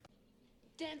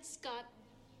Dan Scott,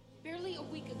 barely a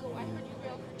week ago I heard you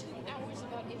rail for 2 hours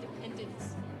about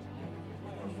independence.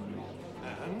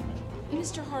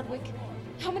 Mr. Hardwick,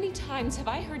 how many times have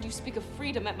I heard you speak of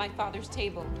freedom at my father's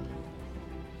table?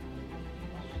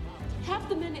 Half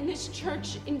the men in this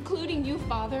church, including you,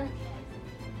 Father,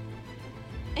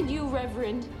 and you,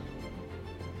 Reverend,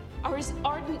 are as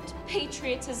ardent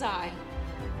patriots as I.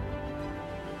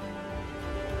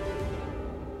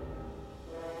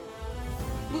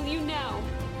 Will you now,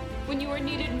 when you are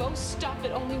needed most, stop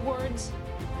at only words?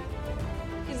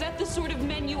 Is that the sort of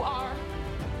men you are?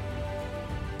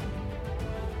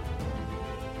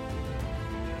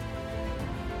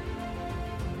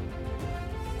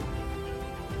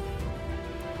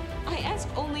 I ask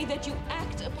only that you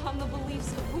act upon the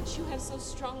beliefs of which you have so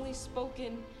strongly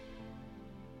spoken,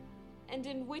 and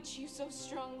in which you so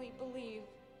strongly believe.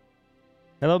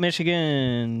 Hello,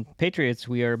 Michigan Patriots.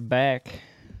 We are back.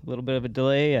 A little bit of a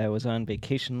delay. I was on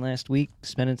vacation last week,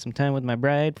 spending some time with my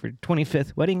bride for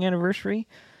 25th wedding anniversary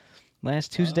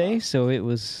last Tuesday, so it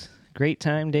was a great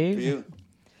time, Dave. For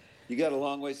you got a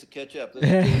long ways to catch up.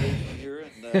 This is here,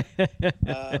 and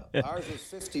ours was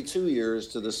 52 years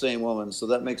to the same woman, so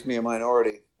that makes me a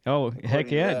minority. Oh,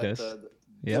 heck yeah, it does.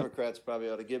 Yep. Democrats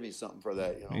probably ought to give me something for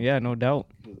that. Yeah, no doubt.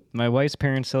 My wife's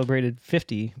parents celebrated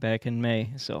 50 back in May,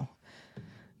 so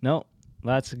no,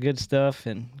 lots of good stuff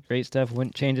and great stuff.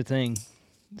 Wouldn't change a thing.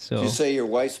 So did you say your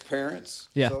wife's parents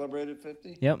celebrated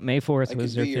 50? Yep, May 4th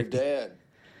was their 50. I could be your dad.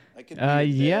 I could be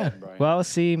your dad, Brian. Well,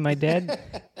 see, my dad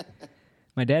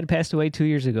passed away 2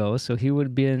 years ago, so he would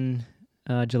have been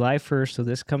July 1st, so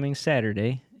this coming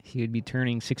Saturday, he would be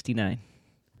turning 69.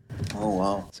 Oh,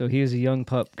 wow. So he was a young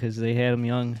pup because they had him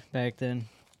young back then.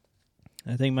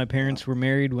 I think my parents were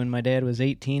married when my dad was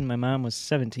 18, my mom was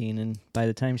 17, and by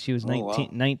the time she was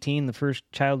 19, the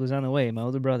first child was on the way, my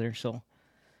older brother. So,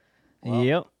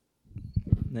 Yep.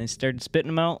 And they started spitting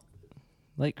them out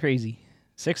like crazy.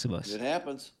 6 of us. It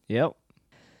happens. Yep.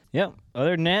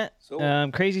 Other than that,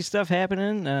 crazy stuff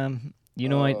happening.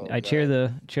 I chair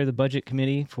the budget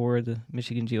committee for the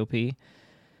Michigan GOP.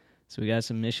 So we got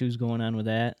some issues going on with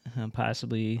that.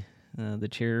 Possibly the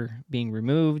chair being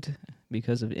removed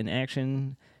because of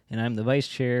inaction, and I'm the vice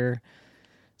chair.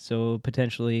 So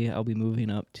potentially I'll be moving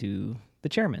up to the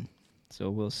chairman. So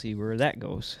we'll see where that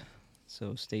goes.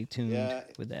 So stay tuned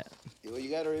with that. Well, you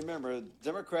got to remember,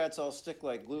 Democrats all stick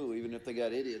like glue, even if they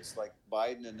got idiots like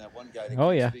Biden and that one guy that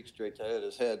can't speak straight to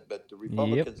his head. But the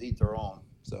Republicans eat their own.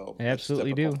 So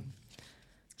absolutely do.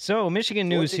 So Michigan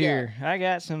news here. I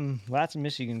got lots of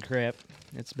Michigan crap.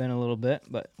 It's been a little bit,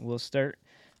 but we'll start.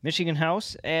 Michigan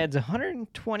House adds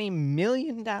 $120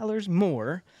 million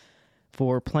more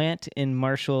for plant in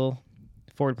Marshall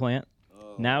Ford plant.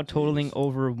 Now totaling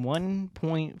over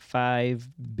 $1.5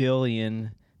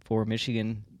 billion for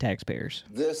Michigan taxpayers.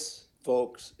 This,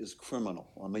 folks, is criminal.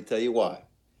 Let me tell you why.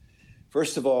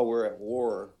 First of all, we're at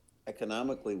war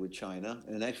economically with China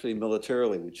and actually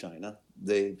militarily with China.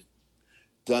 They've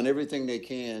done everything they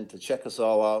can to check us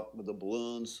all out with the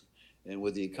balloons and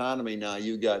with the economy. Now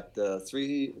you got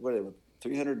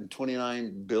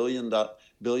 329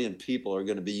 billion people are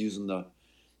going to be using the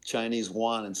Chinese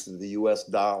yuan instead of the U.S.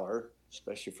 dollar,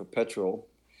 especially for petrol.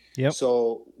 Yep.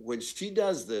 So when she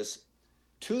does this,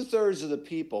 2/3 of the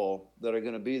people that are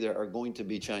going to be there are going to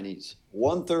be Chinese.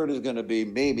 1/3 is going to be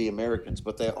maybe Americans,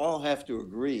 but they all have to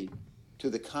agree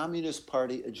to the Communist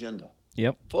Party agenda.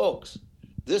 Yep. Folks,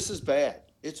 this is bad.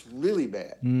 It's really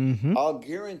bad. Mm-hmm. I'll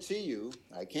guarantee you,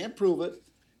 I can't prove it,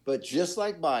 but just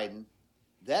like Biden,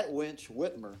 that wench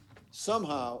Whitmer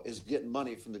somehow is getting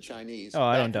money from the Chinese. Oh,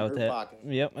 I don't doubt that.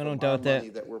 Yep, I don't doubt that.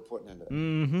 Money that we're putting into it.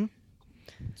 Mm-hmm.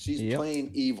 She's plain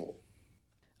evil.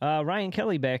 Ryan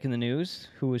Kelly back in the news,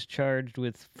 who was charged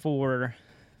with 4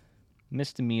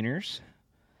 misdemeanors.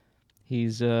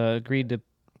 He's agreed to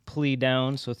plea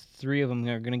down, so 3 of them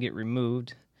are going to get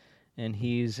removed, and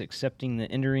he's accepting the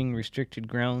entering restricted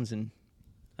grounds and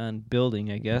on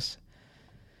building, I guess.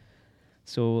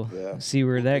 So we'll see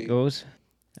where that goes.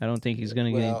 I don't think he's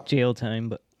going to get jail time,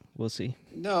 but we'll see.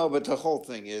 No, but the whole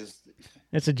thing is...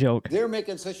 It's a joke. They're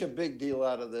making such a big deal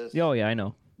out of this. Oh, yeah, I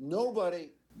know. Nobody...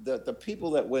 The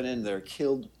people that went in there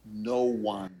killed no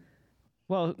one.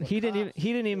 Well, he didn't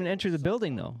even enter the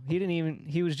building, though.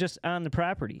 He was just on the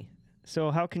property.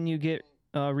 So how can you get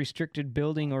a restricted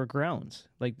building or grounds?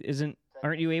 Like,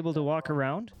 aren't you able to walk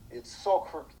around? It's so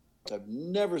crooked. I've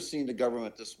never seen the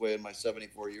government this way in my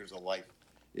 74 years of life.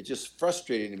 It's just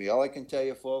frustrating to me. All I can tell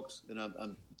you, folks, and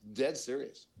I'm dead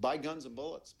serious, buy guns and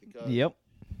bullets. Because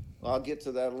I'll get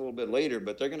to that a little bit later,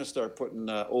 but they're going to start putting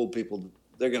old people,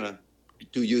 they're going to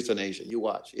do euthanasia. You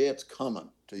watch. It's coming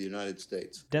to the United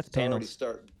States. Death panels. Already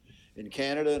starting. in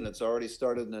Canada, and it's already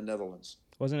started in the Netherlands.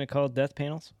 Wasn't it called death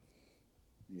panels?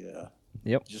 Yeah.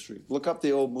 Yep. Just look up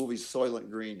the old movie Soylent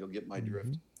Green. You'll get my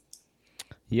drift.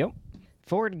 Yep.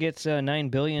 Ford gets a $9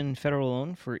 billion federal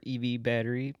loan for EV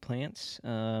battery plants.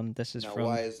 This is from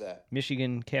why is that?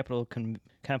 Michigan Capital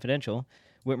Confidential.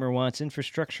 Whitmer wants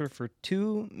infrastructure for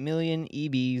 2 million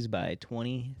EVs by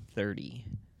 2030.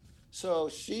 So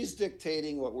she's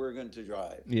dictating what we're going to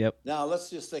drive. Yep. Now, let's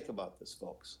just think about this,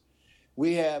 folks.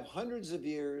 We have hundreds of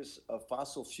years of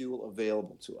fossil fuel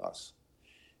available to us.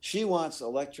 She wants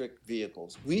electric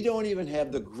vehicles. We don't even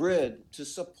have the grid to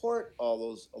support all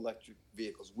those electric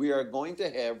vehicles. We are going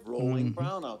to have rolling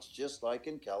brownouts, just like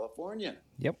in California.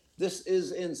 Yep. This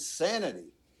is insanity.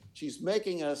 She's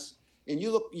making us, and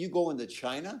you go into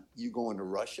China, you go into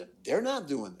Russia, they're not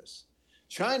doing this.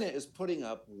 China is putting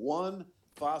up one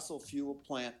fossil fuel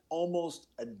plant almost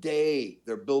a day.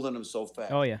 They're building them so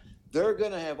fast. Oh, yeah. They're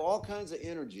going to have all kinds of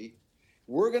energy.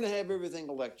 We're going to have everything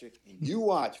electric. And you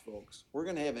watch, folks. We're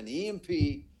going to have an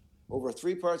EMP over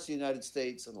 3 parts of the United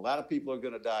States, and a lot of people are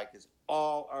going to die because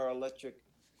all our electric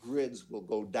grids will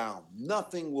go down.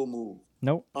 Nothing will move.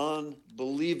 Nope.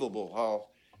 Unbelievable how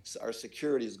our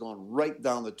security has gone right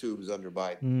down the tubes under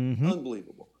Biden.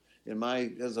 Unbelievable.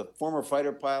 As a former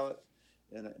fighter pilot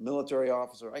and a military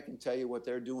officer, I can tell you what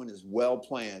they're doing is well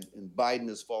planned, and Biden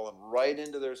has fallen right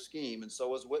into their scheme, and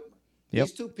so has Whitmer. Yep.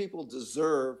 These two people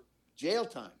deserve jail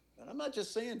time, and I'm not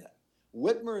just saying that.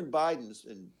 Whitmer and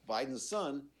Biden's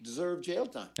son deserve jail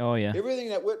time. Oh, yeah. Everything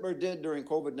that Whitmer did during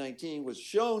COVID-19 was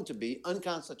shown to be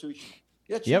unconstitutional.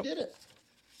 Yet she did it,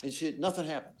 and nothing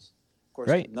happens. Of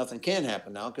course, nothing can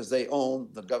happen now because they own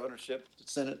the governorship, the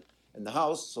Senate, and the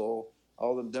House, so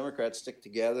all the Democrats stick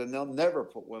together, and they'll never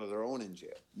put one of their own in jail.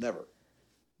 Never.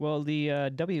 Well, the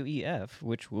WEF,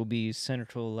 which will be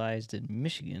centralized in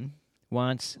Michigan,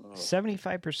 wants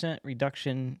 75%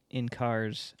 reduction in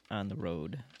cars on the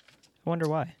road. I wonder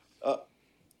why.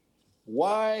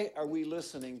 Why are we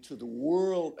listening to the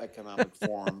World Economic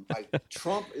Forum?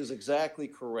 Trump is exactly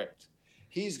correct.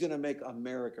 He's going to make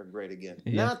America great again,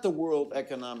 not the World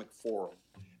Economic Forum.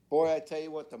 Boy, I tell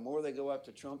you what, the more they go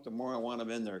after Trump, the more I want him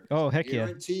in there. Oh, heck yeah. I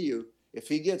guarantee you, if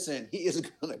he gets in, he is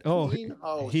going to clean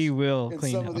house. He will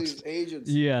clean some house. of these agents.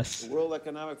 Yes. The World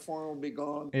Economic Forum will be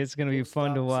gone. It's going to be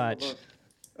fun to watch.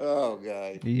 Oh,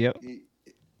 God. Yep.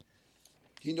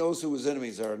 He knows who his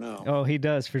enemies are now. Oh, he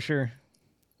does, for sure.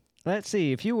 Let's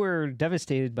see. If you were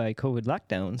devastated by COVID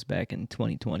lockdowns back in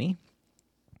 2020,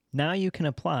 now you can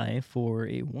apply for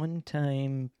a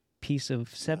one-time piece of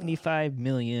 $75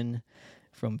 million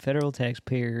from federal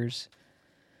taxpayers.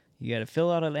 You got to fill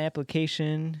out an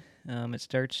application. It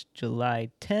starts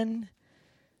July 10.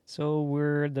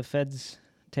 So the feds,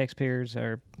 taxpayers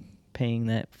are paying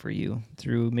that for you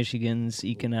through Michigan's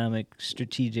economic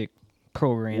strategic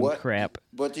program crap.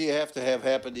 What do you have to have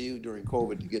happen to you during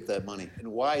COVID to get that money?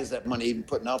 And why is that money even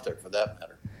putting out there for that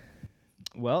matter?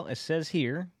 Well, it says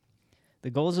here, the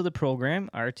goals of the program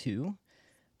are to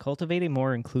cultivate a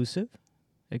more inclusive,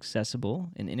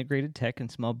 accessible, and integrated tech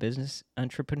and small business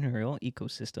entrepreneurial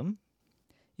ecosystem,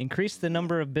 increase the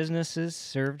number of businesses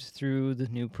served through the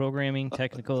new programming,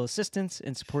 technical assistance,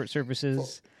 and support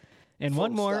services, and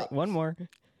one more,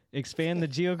 expand the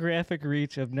geographic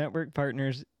reach of network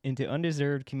partners into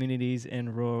undeserved communities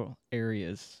and rural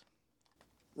areas.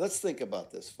 Let's think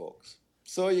about this, folks.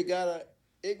 So you got an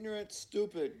ignorant,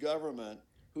 stupid government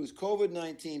whose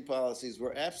COVID-19 policies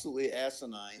were absolutely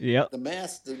asinine. Yep. The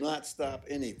masks did not stop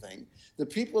anything. The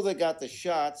people that got the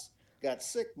shots got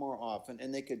sick more often,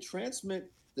 and they could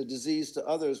transmit the disease to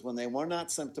others when they were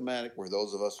not symptomatic, where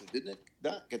those of us who did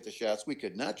not get the shots, we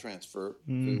could not transfer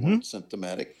if we weren't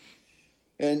symptomatic.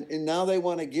 And now they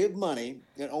want to give money.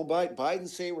 And Biden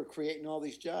say we're creating all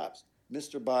these jobs.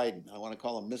 Mr. Biden, I want to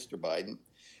call him Mr. Biden.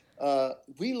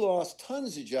 We lost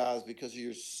tons of jobs because of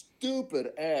your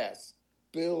stupid ass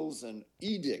bills and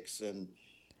edicts and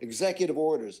executive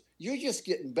orders. You're just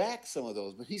getting back some of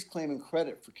those, but he's claiming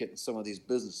credit for getting some of these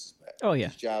businesses back. Oh, yeah.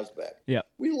 These jobs back. Yep.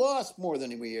 We lost more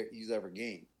than he's ever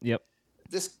gained. Yep.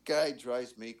 This guy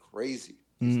drives me crazy.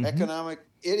 These economic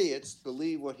idiots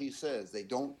believe what he says. They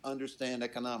don't understand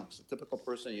economics. A typical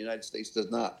person in the United States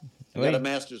does not. He got a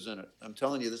master's in it. I'm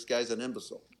telling you, this guy's an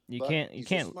imbecile. You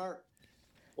can't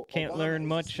learn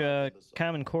much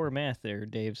Common Core math there,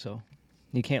 Dave, so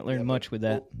you can't learn much with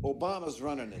that. Obama's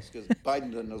running this because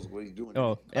Biden doesn't know what he's doing.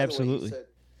 Oh, absolutely. Way,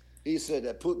 he said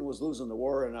that Putin was losing the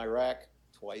war in Iraq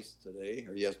twice today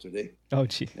or yesterday. Oh,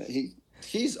 gee.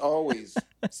 He's always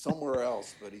somewhere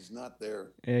else, but he's not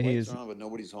there. Yeah, he is. Around, but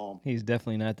nobody's home. He's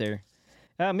definitely not there.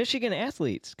 Michigan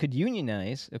athletes could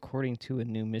unionize, according to a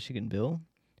new Michigan bill,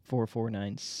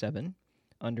 4497.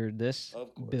 under this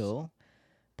Of course. bill,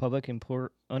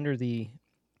 under the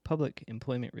Public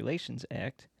Employment Relations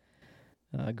Act,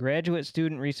 graduate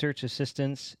student research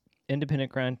assistants,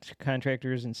 independent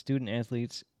contractors, and student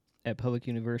athletes at public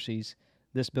universities,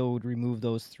 this bill would remove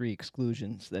those 3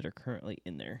 exclusions that are currently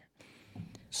in there.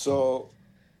 So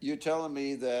you're telling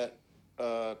me that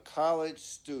a college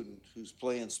student who's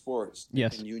playing sports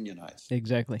Yes. can unionize?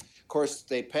 Exactly. Of course,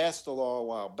 they passed a law a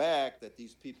while back that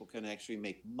these people can actually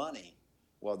make money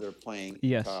while they're playing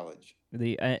Yes. in college.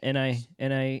 The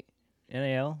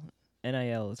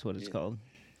NIL is what it's called.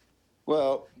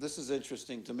 Well, this is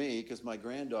interesting to me because my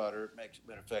granddaughter,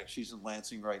 matter of fact, she's in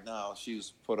Lansing right now. She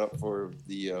was put up for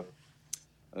the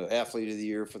athlete of the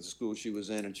year for the school she was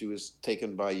in, and she was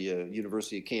taken by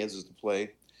University of Kansas to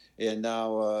play. And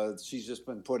now she's just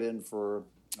been put in for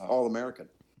All-American.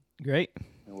 Great.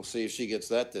 And we'll see if she gets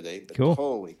that today. But Cool.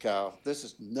 Holy cow, this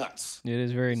is nuts. It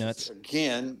is very nuts.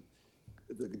 Again,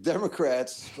 the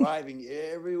Democrats driving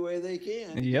every way they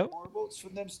can to Yep. get more votes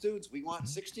from them students. We want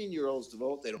 16-year-olds to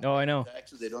vote. They don't Oh, I pay know.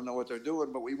 taxes. They don't know what they're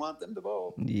doing, but we want them to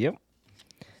vote. Yep.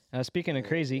 Speaking of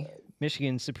crazy,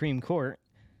 Michigan Supreme Court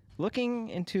looking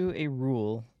into a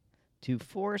rule to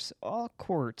force all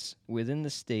courts within the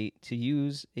state to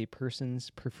use a person's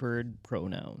preferred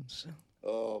pronouns.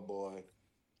 Oh, boy.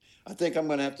 I think I'm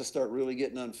going to have to start really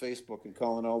getting on Facebook and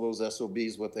calling all those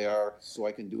SOBs what they are so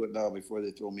I can do it now before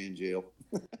they throw me in jail.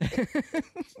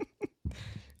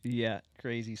 Yeah,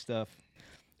 crazy stuff.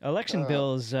 Election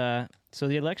bills. So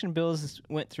the election bills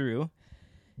went through,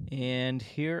 and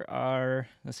here are,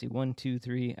 let's see, 1, 2,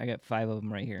 3. I got 5 of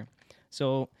them right here.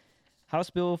 So House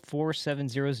Bill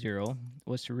 4700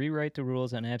 was to rewrite the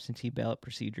rules on absentee ballot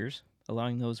procedures,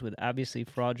 allowing those with obviously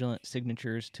fraudulent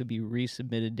signatures to be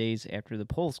resubmitted days after the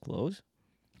polls close.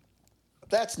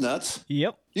 That's nuts.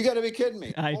 Yep. You got to be kidding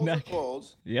me. I'm Polls are not-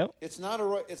 closed. Yep. It's not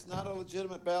a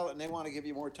legitimate ballot, and they want to give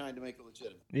you more time to make it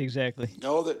legitimate. Exactly.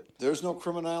 Know that there's no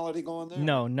criminality going there?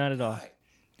 No, not at all. Right.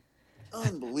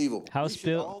 Unbelievable. House we should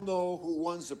bill- all know who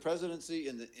wins the presidency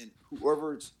and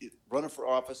whoever's running for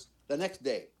office the next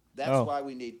day. That's Oh. why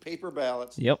we need paper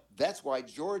ballots. Yep. That's why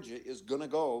Georgia is going to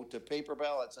go to paper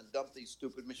ballots and dump these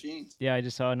stupid machines. Yeah, I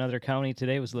just saw another county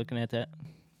today was looking at that.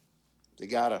 They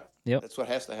gotta. Yep. That's what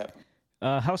has to happen.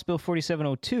 House Bill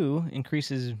 4702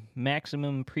 increases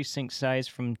maximum precinct size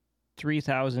from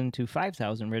 3,000 to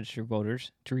 5,000 registered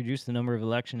voters to reduce the number of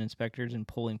election inspectors and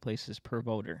polling places per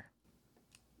voter.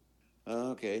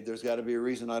 Okay, there's got to be a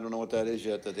reason. I don't know what that is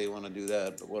yet that they want to do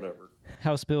that, but whatever.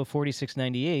 House Bill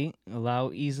 4698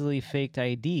 allow easily faked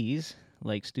IDs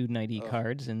like student ID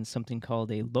cards and something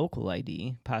called a local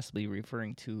ID, possibly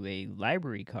referring to a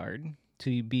library card,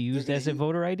 to be used gonna as a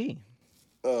voter ID.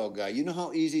 Oh, God, you know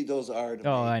how easy those are to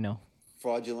Oh, make? I know.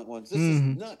 Fraudulent ones. This is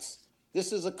nuts.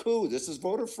 This is a coup. This is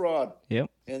voter fraud. Yep.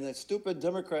 And the stupid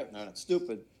Democrat, no, not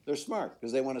stupid, they're smart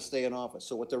because they want to stay in office.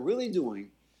 So what they're really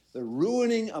doing, they're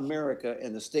ruining America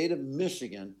and the state of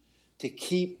Michigan to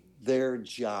keep their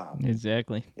job.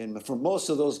 Exactly. And for most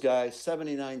of those guys,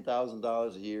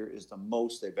 $79,000 a year is the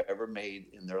most they've ever made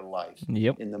in their life.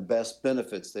 Yep. And the best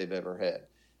benefits they've ever had.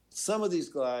 Some of these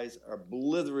guys are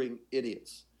blithering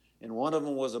idiots. And one of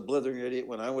them was a blithering idiot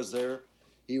when I was there.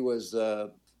 He was,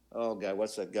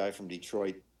 what's that guy from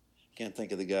Detroit? Can't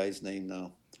think of the guy's name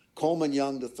now. Coleman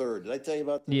Young III. Did I tell you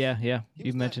about this? Yeah. He You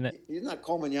was mentioned not, it. He's not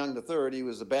Coleman Young III. He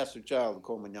was a bastard child of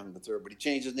Coleman Young III, but he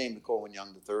changed his name to Coleman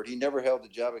Young III. He never held a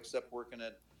job except working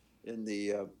in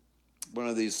the one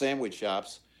of these sandwich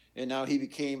shops, and now he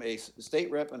became a state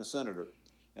rep and a senator.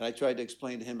 And I tried to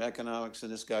explain to him economics,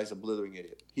 and this guy's a blithering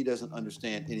idiot. He doesn't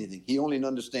understand anything. He only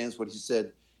understands what he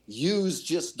said. Yous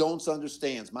just don't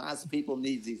understand. My people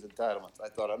need these entitlements. I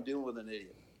thought, I'm dealing with an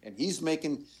idiot. And he's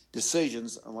making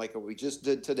decisions like what we just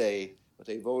did today, what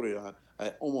they voted on,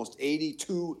 an almost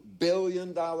 $82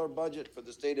 billion budget for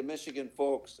the state of Michigan,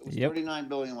 folks. It was $39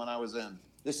 billion when I was in.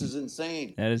 This is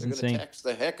insane. That is They're insane. going to tax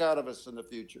the heck out of us in the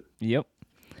future. Yep.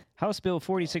 House Bill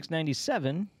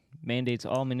 4697 mandates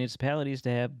all municipalities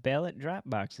to have ballot drop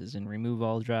boxes and remove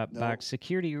all drop box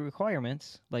security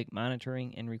requirements like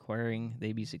monitoring and requiring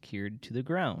they be secured to the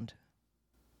ground.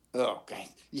 Oh, okay.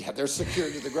 Yeah, they're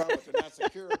secured to the ground, but they're not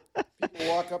secure. People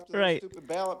walk up to the stupid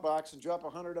ballot box and drop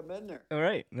 100 of them in there. All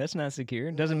right. That's not secure.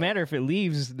 It doesn't matter if it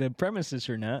leaves the premises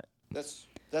or not.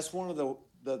 That's one of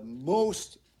the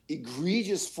most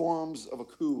egregious forms of a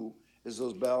coup is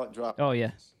those ballot drop boxes. Oh,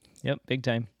 yeah. Yep, big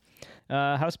time.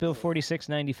 House Bill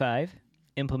 4695,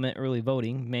 implement early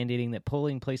voting, mandating that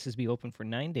polling places be open for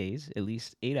 9 days, at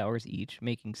least 8 hours each,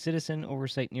 making citizen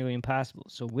oversight nearly impossible.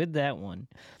 So with that one,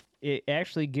 it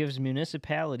actually gives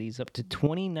municipalities up to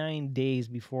 29 days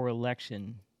before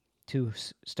election to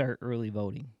start early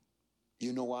voting.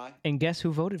 You know why? And guess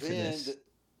who voted for this?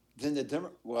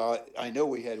 Well, I know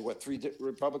we had, 3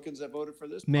 Republicans that voted for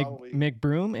this? Probably.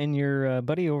 McBroom and your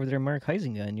buddy over there, Mark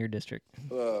Huizinga, in your district.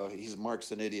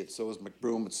 Mark's an idiot. So is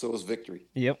McBroom, and so is Victory.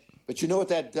 Yep. But you know what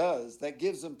that does? That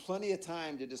gives them plenty of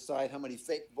time to decide how many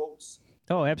fake votes.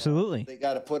 Oh, absolutely. They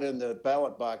got to put in the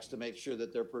ballot box to make sure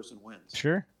that their person wins.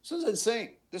 Sure. This is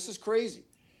insane. This is crazy.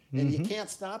 And you can't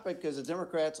stop it because the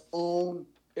Democrats own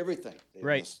everything. They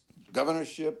right. The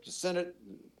governorship, the Senate.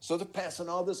 So they're passing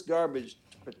all this garbage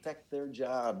to protect their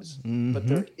jobs. But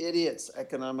they're idiots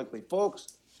economically.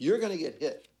 Folks, you're going to get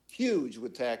hit huge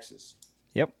with taxes.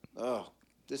 Yep. Oh,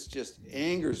 this just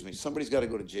angers me. Somebody's got to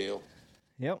go to jail.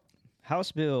 Yep.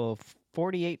 House Bill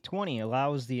 4820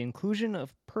 allows the inclusion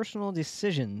of personal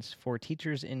decisions for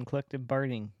teachers in collective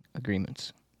bargaining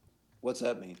agreements. What's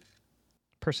that mean?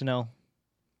 Personnel.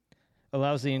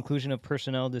 Allows the inclusion of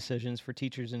personnel decisions for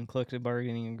teachers in collective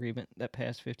bargaining agreement that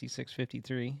passed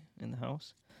 5653 in the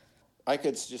House. I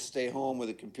could just stay home with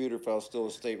a computer if I was still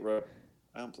a state rep.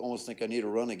 I almost think I need to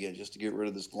run again just to get rid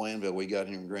of this Glanville we got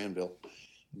here in Granville.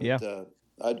 But, yeah.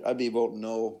 I'd be voting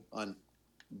no on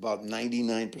about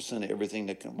 99% of everything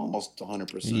that comes, almost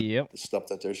 100%. Yep. The stuff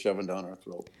that they're shoving down our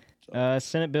throat. So.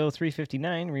 Senate Bill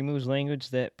 359 removes language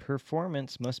that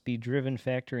performance must be driven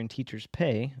factor in teachers'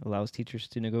 pay, allows teachers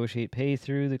to negotiate pay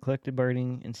through the collective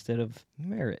bargaining instead of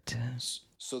merit.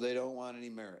 So they don't want any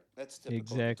merit. That's typical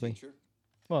exactly. of a teacher.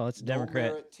 Well, it's Democrat.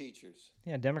 No merit teachers.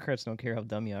 Yeah, Democrats don't care how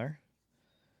dumb you are.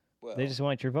 Well, they just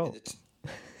want your vote.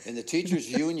 In the teachers'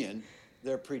 union,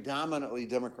 they're predominantly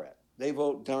Democrat. They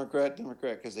vote Democrat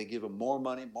because they give them more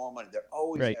money. They're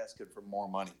always asking for more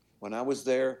money. When I was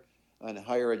there, on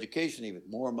higher education even,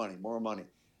 more money.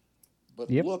 But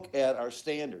look at our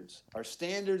standards. Our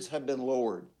standards have been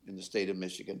lowered in the state of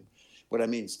Michigan. What I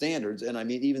mean standards, and I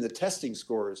mean even the testing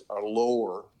scores are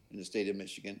lower in the state of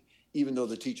Michigan, even though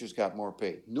the teachers got more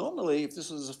pay. Normally, if this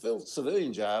was a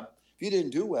civilian job, if you didn't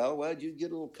do well, you'd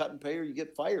get a little cut in pay or you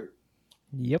get fired.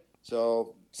 Yep.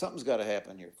 So something's got to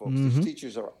happen here, folks. These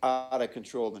teachers are out of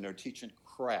control and they're teaching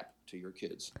crap to your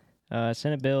kids.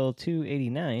 Senate Bill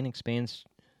 289 expands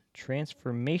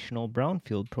transformational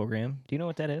brownfield program. Do you know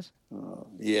what that is?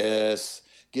 Yes.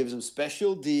 Gives them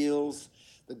special deals.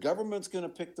 The government's going to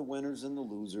pick the winners and the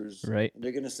losers. Right. And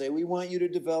they're going to say, we want you to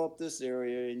develop this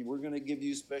area and we're going to give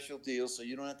you special deals so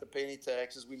you don't have to pay any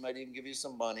taxes. We might even give you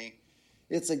some money.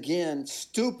 It's, again,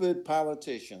 stupid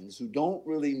politicians who don't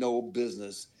really know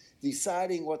business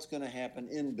deciding what's going to happen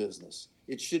in business.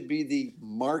 It should be the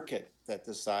market that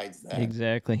decides that.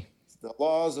 Exactly. The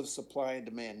laws of supply and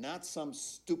demand, not some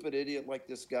stupid idiot like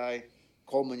this guy,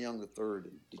 Coleman Young III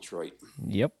in Detroit.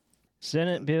 Yep.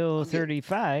 Senate Bill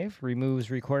 35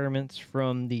 removes requirements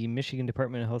from the Michigan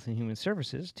Department of Health and Human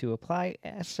Services to apply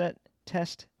asset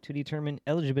test to determine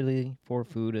eligibility for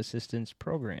food assistance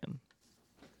program.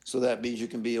 So that means you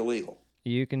can be illegal.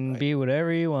 You can be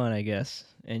whatever you want, I guess,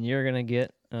 and you're going to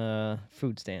get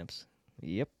food stamps.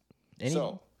 Yep.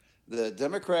 So the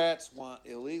Democrats want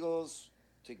illegals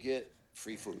to get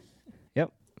free food.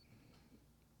 Yep.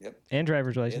 And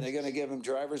driver's license. And they're going to give them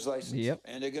driver's license. Yep.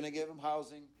 And they're going to give them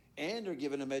housing. And they're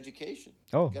giving them education.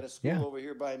 Oh, got a school over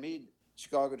here by me,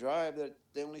 Chicago Drive, that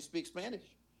they only speak Spanish.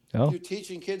 Oh. You're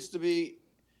teaching kids to be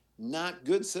not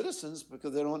good citizens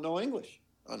because they don't know English.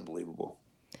 Unbelievable.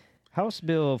 House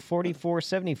Bill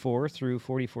 4474 through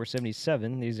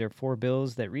 4477. These are 4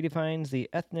 bills that redefines the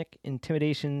ethnic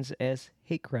intimidations as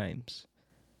hate crimes.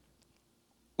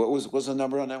 What was the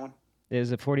number on that one?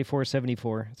 There's a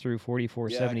 4474 through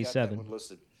 4477. Yeah, I got that one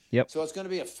listed. Yep. So it's going to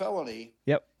be a felony.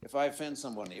 Yep. If I offend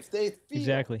someone, if they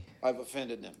feel I've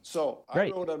offended them. So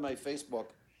I wrote on my Facebook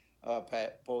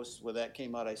post where that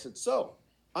came out. I said,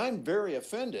 I'm very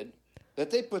offended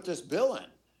that they put this bill in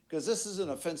because this is an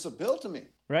offensive bill to me.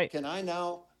 Right. Can I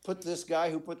now put this guy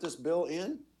who put this bill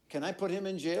in? Can I put him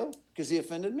in jail because he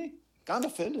offended me? I'm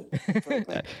offended.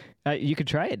 You could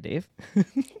try it, Dave.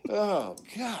 Oh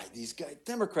God, these guys,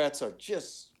 Democrats are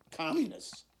just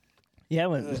communists. Yeah.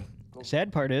 The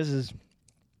sad part is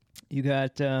you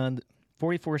got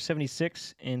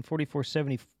 4476 and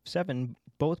 4477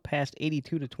 both passed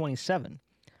 82-27.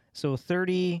 So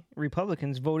 30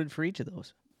 Republicans voted for each of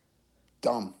those.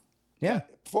 Dumb. Yeah.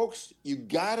 Folks, you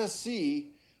got to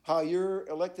see how your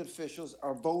elected officials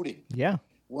are voting. Yeah.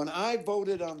 When I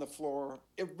voted on the floor,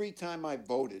 every time I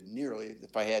voted, nearly,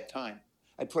 if I had time,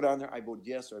 I'd put on there, I voted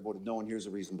yes or I voted no, and here's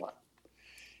the reason why.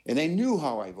 And they knew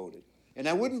how I voted. And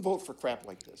I wouldn't vote for crap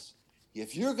like this.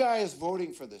 If your guy is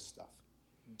voting for this stuff,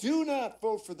 do not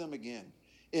vote for them again.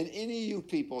 And any of you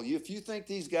people, if you think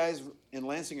these guys in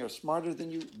Lansing are smarter than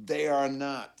you, they are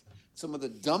not. Some of the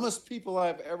dumbest people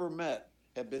I've ever met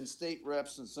have been state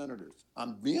reps and senators.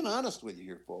 I'm being honest with you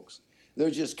here, folks.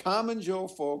 They're just common Joe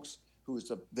folks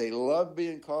they love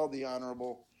being called the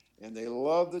honorable and they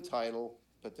love the title,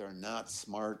 but they're not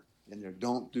smart and they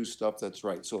don't do stuff that's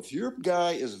right. So if your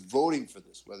guy is voting for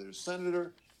this, whether it's a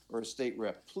senator or a state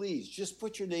rep, please just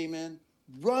put your name in,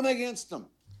 run against them.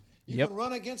 You can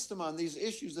run against them on these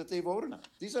issues that they voted on.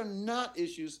 These are not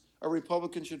issues a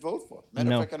Republican should vote for.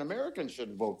 Matter of fact, an American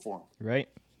shouldn't vote for them. Right.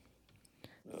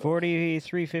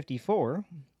 4354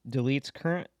 deletes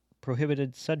current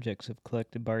prohibited subjects of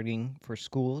collective bargaining for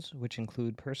schools, which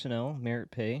include personnel, merit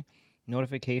pay,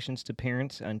 notifications to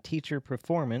parents on teacher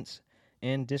performance,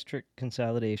 and district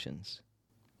consolidations.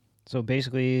 So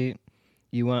basically,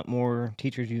 you want more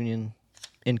teachers' union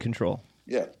in control.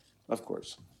 Yeah, of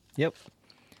course. Yep.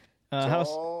 It's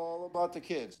all about the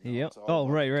kids. Yep.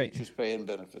 Right. Teachers pay and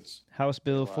benefits. House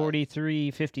Bill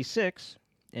 4356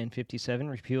 and 57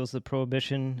 repeals the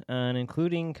prohibition on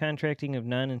including contracting of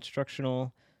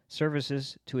non-instructional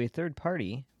services to a third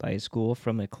party by a school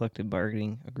from a collective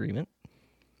bargaining agreement.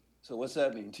 So what's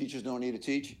that mean? Teachers don't need to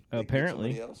teach?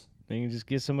 Apparently. They can just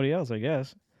get somebody else, I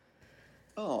guess.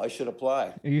 Oh, I should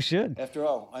apply. You should. After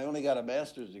all, I only got a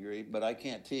master's degree, but I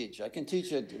can't teach. I can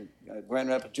teach at Grand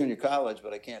Rapids Junior College,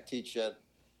 but I can't teach at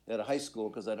a high school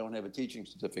because I don't have a teaching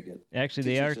certificate. Actually,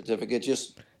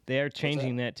 they are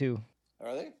changing that too.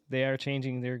 Are they? They are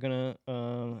changing. They're gonna.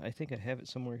 I think I have it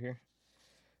somewhere here.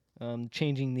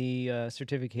 Changing the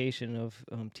certification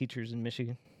of teachers in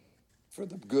Michigan. For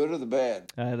the good or the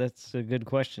bad? That's a good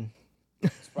question.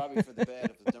 It's probably for the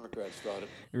bad if the Democrats thought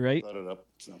it up.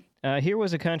 So. Here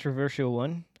was a controversial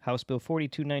one. House Bill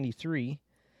 4293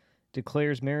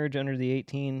 declares marriage under the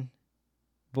 18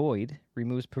 void,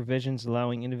 removes provisions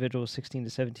allowing individuals 16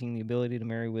 to 17 the ability to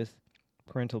marry with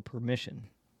parental permission.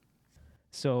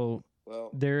 So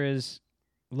there is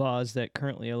laws that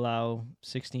currently allow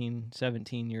 16,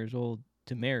 17 years old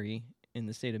to marry in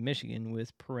the state of Michigan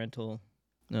with parental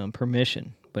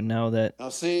permission. But now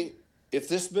see, if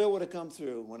this bill would have come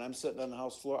through when I'm sitting on the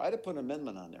House floor, I'd have put an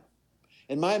amendment on there.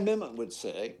 And my amendment would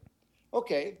say,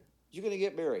 okay, you're going to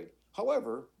get married.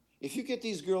 However, if you get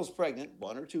these girls pregnant,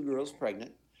 1 or 2 girls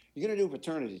pregnant, you're going to do a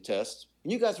paternity test,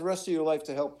 and you got the rest of your life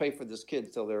to help pay for this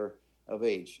kid till they're of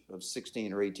age, of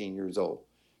 16 or 18 years old.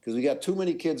 Because we got too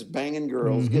many kids banging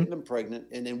girls, getting them pregnant,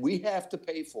 and then we have to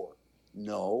pay for it.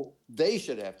 No, they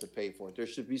should have to pay for it. There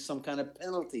should be some kind of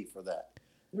penalty for that.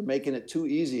 They're making it too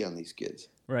easy on these kids.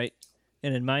 Right.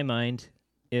 And in my mind,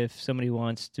 if somebody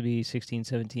wants to be 16,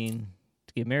 17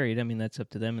 to get married, I mean, that's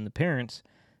up to them and the parents.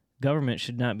 Government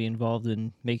should not be involved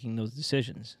in making those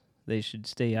decisions. They should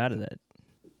stay out of that.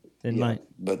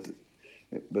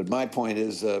 But my point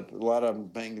is a lot of them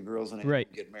bang the girls and they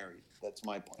don't get married. That's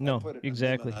my point. No, I'd put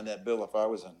exactly. on that bill if I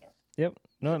was in there. Yep.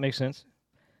 No, that makes sense.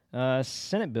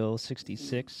 Senate Bill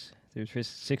 66 through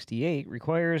 68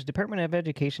 requires Department of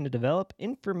Education to develop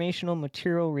informational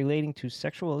material relating to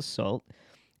sexual assault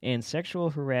and sexual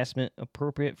harassment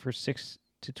appropriate for 6th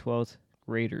to 12th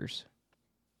graders.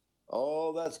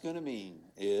 All that's going to mean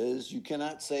is you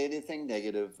cannot say anything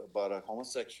negative about a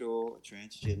homosexual, a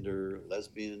transgender,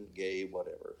 lesbian, gay,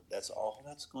 whatever. That's all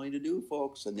that's going to do,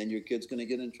 folks. And then your kid's going to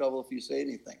get in trouble if you say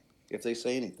anything, if they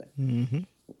say anything. Mm-hmm.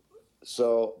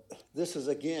 So this is,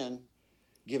 again,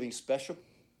 giving special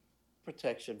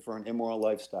protection for an immoral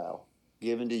lifestyle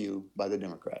given to you by the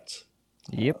Democrats.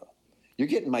 Yep. You're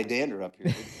getting my dander up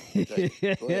here.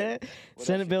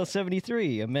 Senate Bill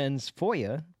 73 amends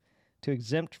FOIA to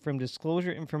exempt from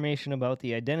disclosure information about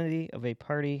the identity of a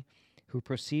party who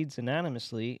proceeds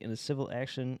anonymously in a civil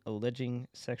action alleging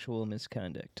sexual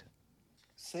misconduct.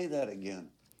 Say that again.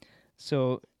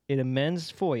 So it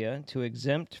amends FOIA to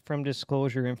exempt from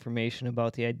disclosure information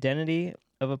about the identity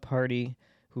of a party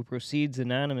who proceeds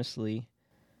anonymously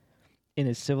in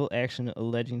a civil action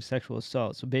alleging sexual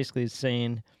assault. So basically it's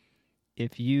saying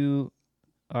if you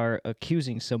are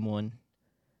accusing someone,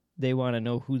 they want to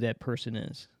know who that person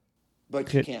is.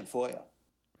 But you can't FOIA.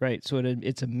 Right, so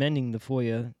it's amending the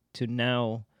FOIA to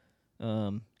now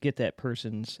get that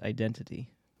person's identity.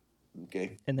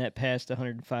 Okay. And that passed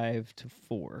 105 to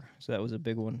 4, so that was a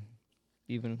big one.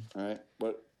 Even. All right,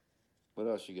 what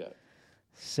else you got?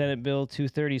 Senate Bill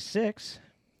 236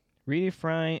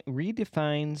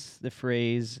 redefines the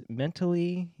phrase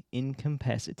mentally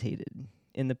incapacitated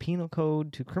in the penal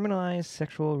code to criminalize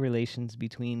sexual relations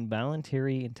between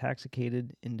voluntary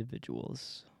intoxicated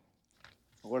individuals.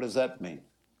 What does that mean?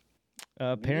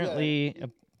 Apparently, what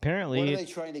are they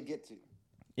trying to get to?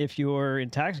 If you're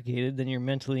intoxicated, then you're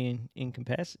mentally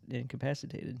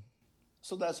incapacitated.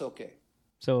 So that's okay.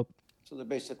 So So they're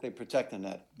basically protecting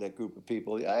that group of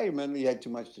people. I remember you had too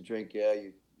much to drink. Yeah,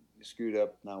 you screwed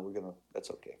up. Now that's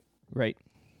okay. Right.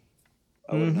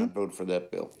 I would not vote for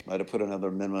that bill. I'd have put another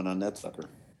amendment on that sucker.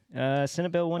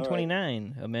 Senate Bill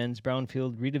 129 amends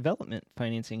Brownfield Redevelopment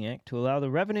Financing Act to allow the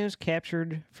revenues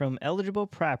captured from eligible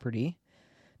property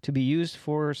to be used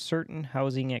for certain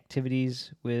housing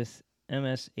activities with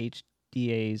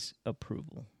MSHDA's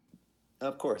approval.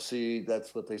 Of course. See,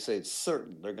 that's what they say. It's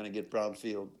certain they're going to get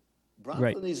Brownfield.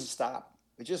 Brownfield needs to stop.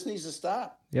 It just needs to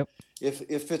stop. Yep.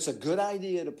 If it's a good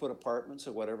idea to put apartments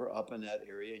or whatever up in that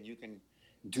area, and you can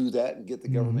do that and get the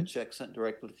government check sent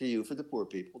directly to you for the poor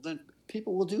people, then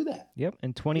people will do that. Yep.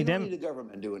 And you don't need the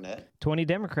government doing that. 20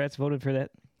 Democrats voted for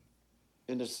that.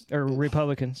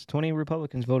 Republicans. 20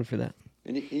 Republicans voted for that.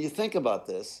 And you think about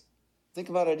this. Think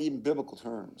about it in biblical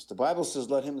terms. The Bible says,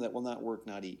 let him that will not work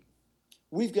not eat.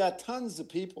 We've got tons of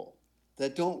people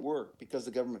that don't work because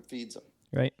the government feeds them.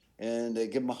 Right. And they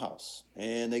give them a house.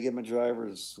 And they give them a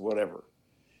driver's whatever.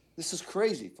 This is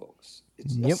crazy, folks.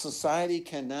 A society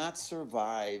cannot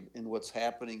survive in what's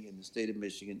happening in the state of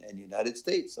Michigan and the United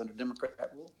States under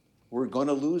Democrat rule. We're going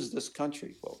to lose this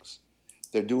country, folks.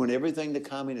 They're doing everything the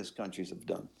communist countries have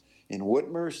done. And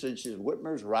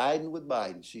Whitmer's riding with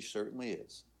Biden. She certainly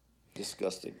is.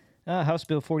 Disgusting. House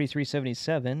Bill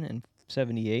 4377 and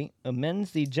 78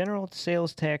 amends the General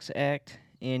Sales Tax Act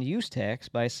and Use Tax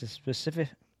by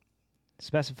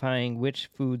specifying which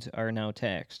foods are now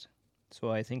taxed. So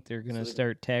I think they're going to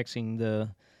start taxing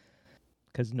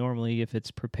because normally if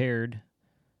it's prepared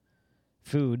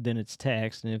food, then it's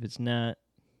taxed, and if it's not,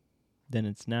 then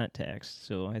it's not taxed.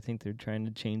 So I think they're trying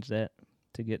to change that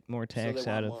to get more tax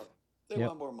out of. They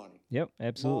want more money. Yep,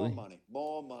 absolutely.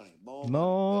 More money.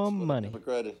 More money.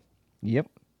 Democratic. Yep.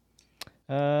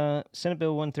 Senate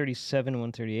Bill 137,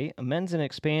 138 amends and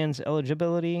expands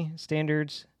eligibility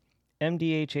standards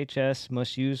MDHHS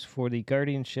must use for the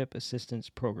Guardianship Assistance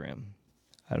Program.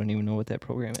 I don't even know what that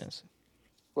program is.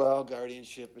 Well,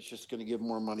 guardianship is just going to give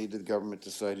more money to the government to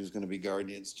decide who's going to be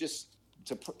guardians.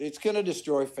 It's going to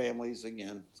destroy families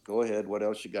again. Go ahead. What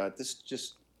else you got? This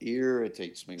just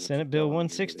irritates me. Senate Bill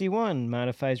 161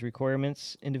 modifies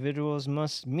requirements individuals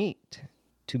must meet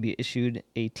to be issued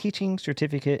a teaching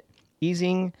certificate,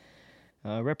 easing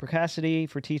reciprocity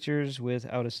for teachers with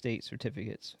out-of-state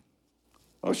certificates.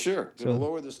 Oh, sure. It'll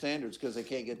lower the standards because they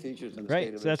can't get teachers in the state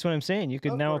of Right, so that's what I'm saying. You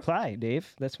could now apply,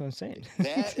 Dave. That's what I'm saying.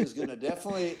 That is going to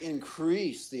definitely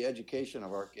increase the education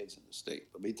of our kids in the state.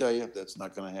 Let me tell you, that's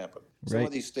not going to happen. Some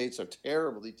of these states are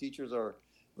terrible. The teachers are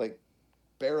like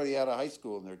barely out of high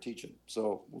school and they're teaching.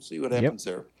 So we'll see what happens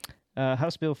there.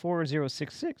 House Bill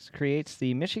 4066 creates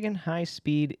the Michigan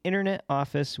High-Speed Internet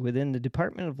Office within the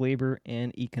Department of Labor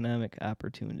and Economic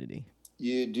Opportunity.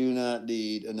 You do not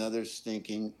need another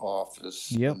stinking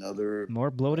office. Yep. Another more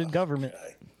bloated government.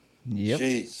 Okay. Yep.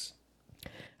 Jeez.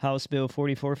 House Bill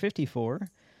 4454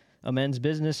 amends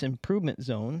business improvement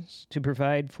zones to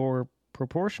provide for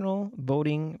proportional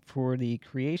voting for the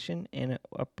creation and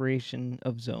operation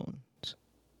of zones.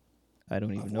 I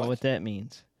don't even know what that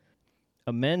means.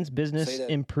 Amends business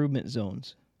improvement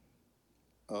zones.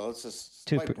 Oh, it's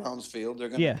just like Brownsfield. They're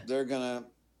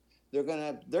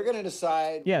gonna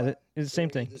decide. Yeah, it's the same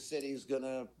thing. The city's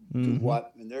gonna do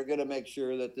what, and they're gonna make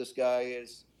sure that this guy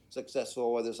is successful,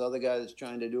 or this other guy that's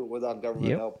trying to do it without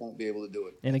government help won't be able to do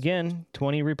it. And again,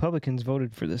 20 Republicans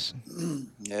voted for this.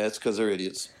 Yeah, it's because they're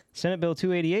idiots. Senate Bill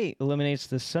 288 eliminates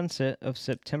the sunset of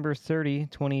September 30,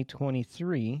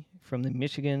 2023 from the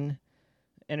Michigan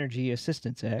Energy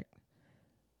Assistance Act.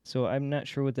 So I'm not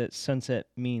sure what that sunset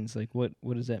means. Like, what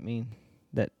does that mean,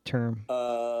 that term?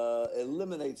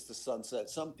 Eliminates the sunset.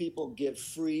 Some people get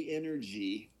free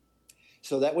energy.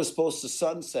 So that was supposed to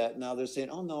sunset. Now they're saying,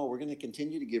 oh, no, we're going to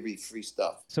continue to give you free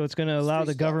stuff. So it's going to allow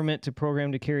the government to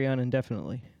program to carry on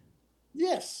indefinitely.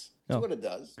 Yes. That's what it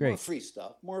does. Great. More free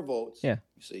stuff, more votes. Yeah.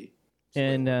 You see.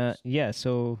 And,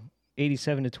 so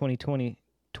 87 to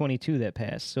 2022 that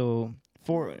passed. So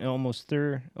almost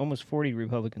 40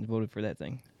 Republicans voted for that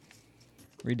thing.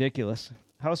 Ridiculous.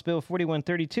 House Bill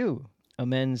 4132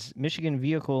 amends Michigan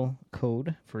Vehicle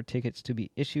Code for tickets to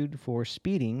be issued for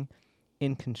speeding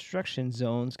in construction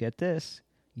zones, get this,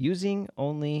 using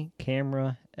only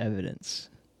camera evidence.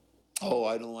 Oh,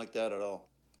 I don't like that at all.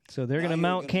 So they're going to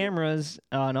mount cameras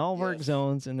on all work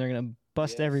zones, and they're going to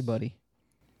bust everybody.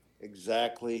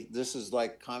 Exactly. This is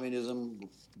like communism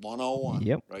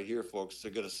 101 right here, folks.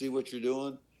 They're going to see what you're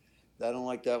doing. I don't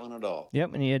like that one at all.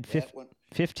 Yep, and you had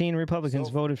 15 Republicans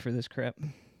voted for this crap.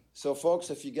 So, folks,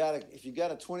 if you got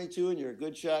a 22 and you're a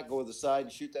good shot, go to the side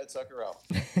and shoot that sucker out.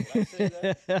 Did I say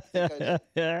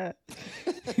that?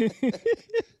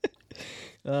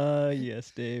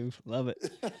 Yes, Dave. Love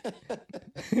it.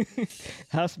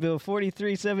 House Bill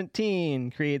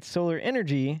 4317 creates Solar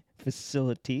Energy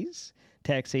Facilities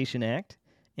Taxation Act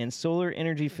and Solar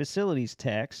Energy Facilities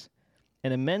Tax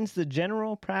and amends the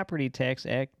General Property Tax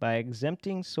Act by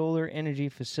exempting solar energy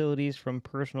facilities from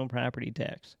personal property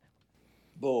tax.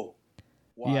 Bull.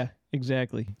 Why? Yeah,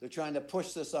 exactly. They're trying to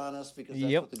push this on us because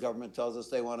that's what the government tells us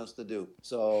they want us to do.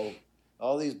 So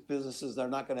all these businesses, they're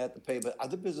not going to have to pay, but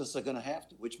other businesses are going to have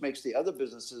to, which makes the other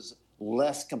businesses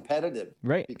less competitive.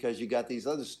 Right. Because you got these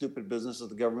other stupid businesses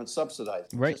the government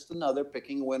subsidized. Right. Just another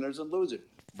picking winners and losers.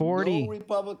 40 No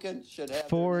Republican should have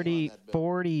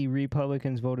 40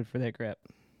 Republicans voted for that crap.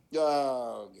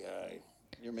 Oh, guy.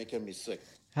 You're making me sick.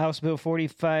 House Bill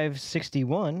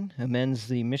 4561 amends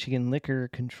the Michigan Liquor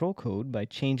Control Code by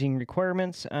changing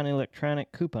requirements on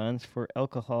electronic coupons for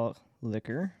alcohol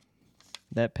liquor.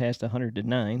 That passed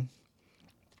 100-9.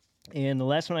 And the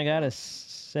last one I got is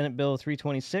Senate Bill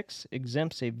 326,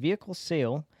 exempts a vehicle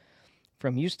sale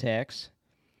from use tax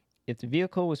if the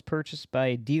vehicle was purchased by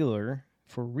a dealer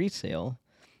for resale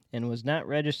and was not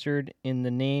registered in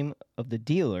the name of the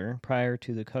dealer prior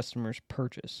to the customer's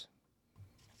purchase.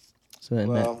 So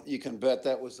then you can bet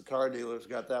that was the car dealers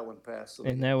got that one passed. So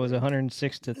and that was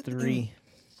 106-3.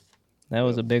 That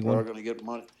was a big one. They're going to get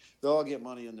money. They'll all get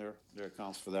money in their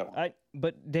accounts for that one.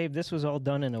 But Dave, this was all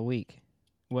done in a week.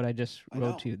 What I just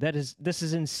wrote to you. This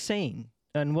is insane.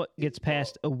 And what gets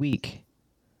passed a week?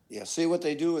 Yeah. See, what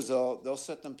they do is they'll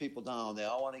set them people down. They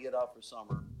all want to get out for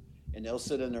summer, and they'll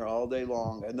sit in there all day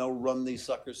long, and they'll run these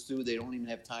suckers through. They don't even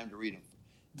have time to read them.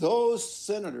 Those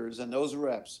senators and those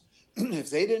reps, if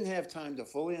they didn't have time to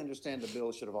fully understand the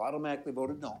bill, should have automatically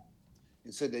voted no,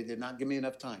 and said they did not give me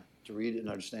enough time to read it and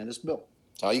understand this bill.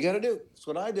 That's all you got to do. That's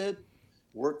what I did.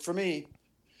 Worked for me.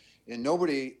 And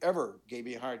nobody ever gave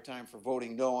me a hard time for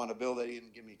voting no on a bill they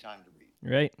didn't give me time to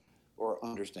read. Right. Or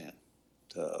understand.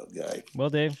 Guy. Well,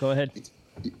 Dave, go ahead.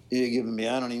 You're giving me,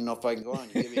 I don't even know if I can go on.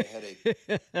 You're giving me a headache.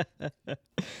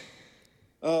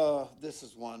 This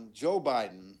is one. Joe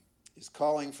Biden is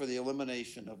calling for the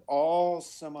elimination of all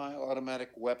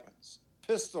semi-automatic weapons,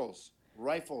 pistols,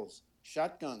 rifles,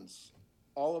 shotguns,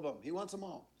 all of them. He wants them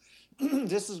all.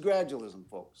 This is gradualism,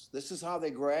 folks. This is how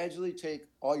they gradually take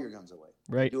all your guns away.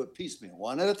 Right. They do it piecemeal,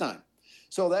 one at a time.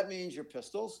 So that means your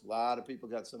pistols. A lot of people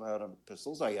got semi-automatic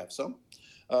pistols. I have some.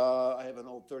 I have an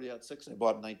old 30-06 I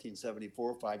bought in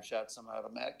 1974, 5-shot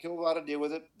semi-automatic. Kill a lot of deer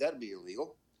with it. That'd be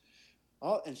illegal.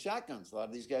 Oh, and shotguns. A lot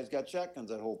of these guys got shotguns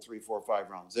that hold 3, 4, 5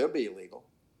 rounds. They'll be illegal.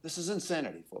 This is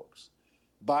insanity, folks.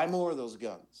 Buy more of those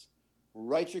guns.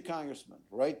 Write your congressman.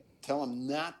 Tell them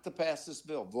not to pass this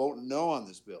bill. Vote no on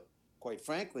this bill. Quite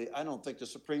frankly, I don't think the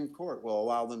Supreme Court will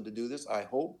allow them to do this. I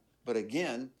hope. But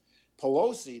again,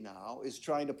 Pelosi now is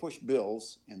trying to push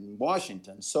bills in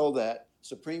Washington so that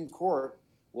Supreme Court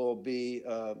will be,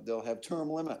 they'll have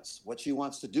term limits. What she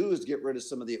wants to do is get rid of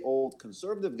some of the old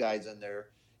conservative guys in there.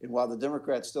 And while the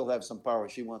Democrats still have some power,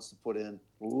 she wants to put in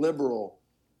liberal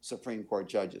Supreme Court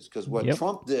judges. Because what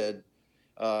Trump did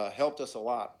helped us a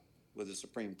lot with the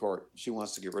Supreme Court. She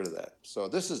wants to get rid of that. So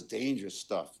this is dangerous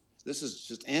stuff. This is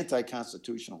just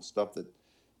anti-constitutional stuff that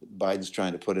Biden's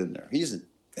trying to put in there. He's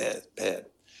bad.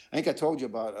 I think I told you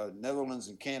about Netherlands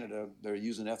and Canada. They're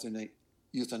using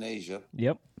euthanasia.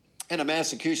 Yep. And a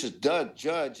Massachusetts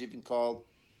judge even called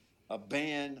a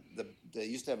ban. They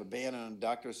used to have a ban on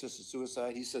doctor-assisted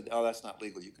suicide. He said, "Oh, that's not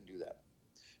legal. You can do that."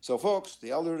 So, folks, the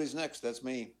elderly's next. That's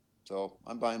me. So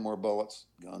I'm buying more bullets,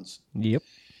 guns. Yep.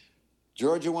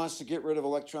 Georgia wants to get rid of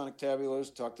electronic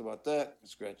tabulars. Talked about that.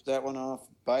 Scratch that one off.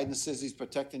 Biden says he's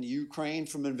protecting Ukraine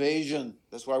from invasion.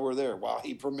 That's why we're there. While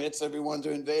he permits everyone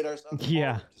to invade our southern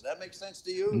border. Does that make sense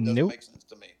to you? It doesn't make sense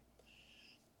to me.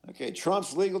 Okay,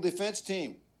 Trump's legal defense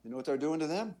team. You know what they're doing to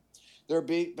them? They're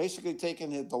basically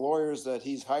taking the lawyers that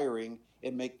he's hiring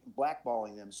and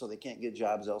blackballing them so they can't get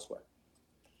jobs elsewhere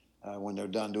when they're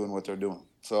done doing what they're doing.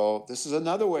 So this is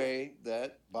another way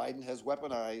that Biden has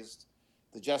weaponized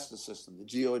the justice system. The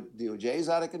DOJ is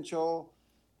out of control.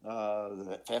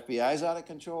 The FBI is out of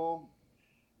control.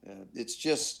 It's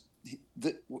just,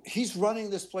 he's running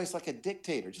this place like a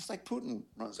dictator, just like Putin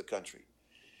runs the country.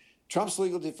 Trump's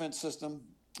legal defense system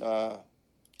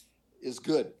is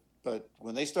good. But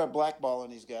when they start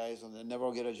blackballing these guys and they never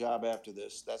will get a job after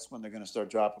this, that's when they're going to start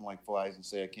dropping like flies and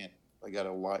say, I got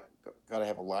to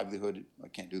have a livelihood. I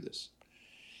can't do this.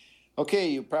 Okay,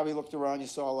 you probably looked around. You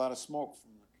saw a lot of smoke from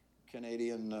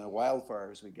Canadian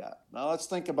wildfires we got. Now let's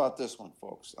think about this one,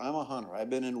 folks. I'm a hunter.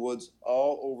 I've been in woods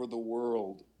all over the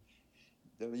world.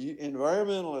 The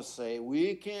environmentalists say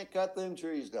we can't cut them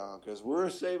trees down because we're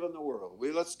saving the world.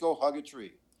 Let's go hug a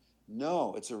tree.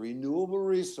 No, it's a renewable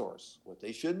resource. What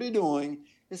they should be doing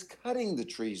is cutting the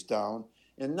trees down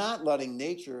and not letting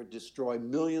nature destroy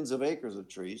millions of acres of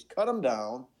trees. Cut them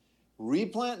down,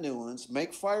 replant new ones,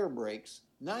 make fire breaks.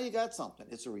 Now you got something.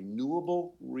 It's a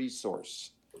renewable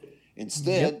resource.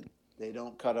 Instead, they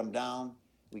don't cut them down.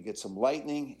 We get some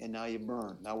lightning, and now you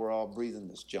burn. Now we're all breathing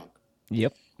this junk.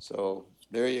 Yep. So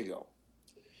there you go.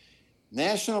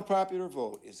 National popular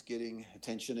vote is getting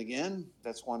attention again.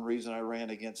 That's one reason I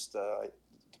ran against the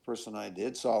person I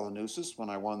did, Saul Anousis, when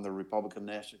I won the Republican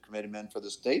National Committeeman for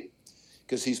the state,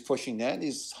 because he's pushing that.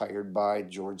 He's hired by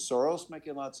George Soros,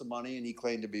 making lots of money, and he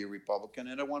claimed to be a Republican.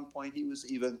 And at one point, he was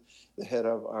even the head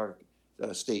of our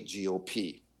state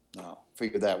GOP. Now,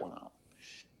 figure that one out.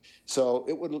 So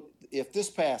it would, if this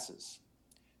passes,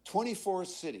 24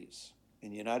 cities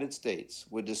in the United States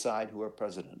would decide who our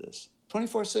president is.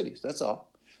 24 cities, that's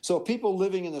all. So people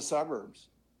living in the suburbs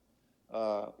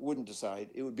wouldn't decide.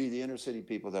 It would be the inner city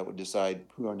people that would decide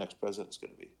who our next president is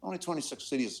going to be. Only 26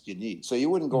 cities you need. So you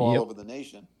wouldn't go all over the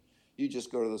nation. You just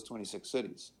go to those 26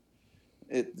 cities.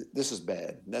 This is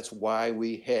bad. That's why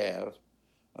we have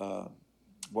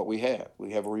what we have.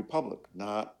 We have a republic,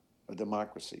 not a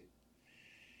democracy.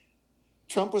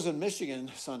 Trump was in Michigan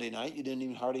Sunday night. You didn't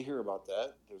even hardly hear about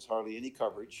that. There was hardly any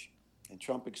coverage. And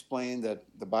Trump explained that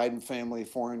the Biden family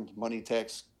foreign money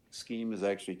tax scheme is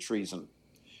actually treason.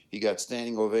 He got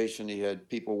standing ovation. He had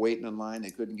people waiting in line. They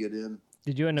couldn't get in.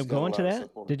 Did you end up going to that?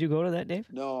 Did you go to that, Dave?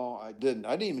 No, I didn't.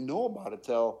 I didn't even know about it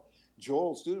till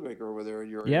Joel Studebaker over there in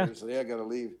your area said, I got to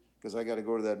leave because I got to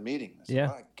go to that meeting. I said,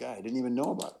 my God, I didn't even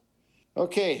know about it.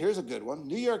 Okay, here's a good one.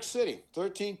 New York City,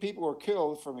 13 people were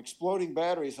killed from exploding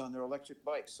batteries on their electric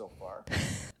bikes so far.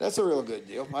 That's a real good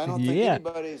deal. I don't think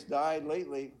anybody's died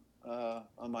lately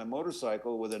on my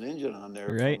motorcycle with an engine on there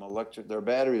from their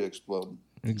battery exploding.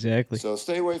 Exactly. So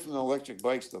stay away from the electric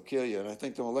bikes, they'll kill you. And I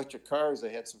think the electric cars,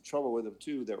 they had some trouble with them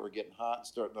too, that were getting hot and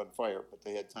starting on fire, but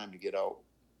they had time to get out.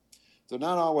 So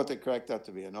not all what they cracked out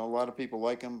to be. I know a lot of people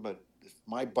like them, but if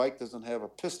my bike doesn't have a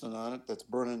piston on it that's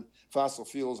burning fossil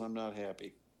fuels, I'm not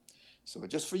happy. So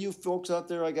just for you folks out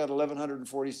there, I got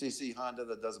 1140cc Honda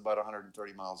that does about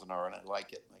 130 miles an hour, and I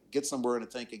like it. I can get somewhere in a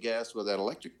tank of gas with that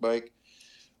electric bike,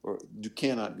 or you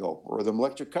cannot go, or the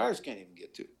electric cars can't even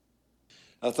get to.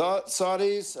 I thought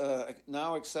Saudis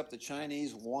now accept the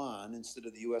Chinese yuan instead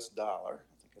of the U.S. dollar.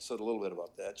 I think I said a little bit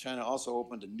about that. China also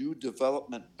opened a new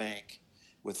development bank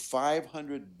with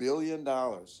 $500 billion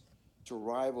to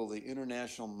rival the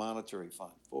International Monetary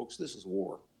Fund. Folks, this is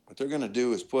war. What they're going to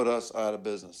do is put us out of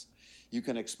business. You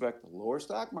can expect a lower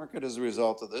stock market as a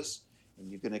result of this,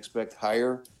 and you can expect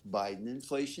higher Biden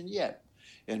inflation yet.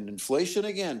 And inflation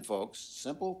again, folks,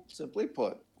 simply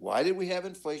put, why did we have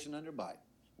inflation under Biden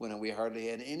when we hardly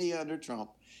had any under Trump?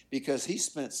 Because he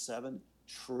spent $7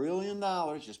 trillion,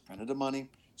 just printed the money,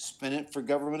 spent it for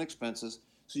government expenses.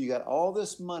 So you got all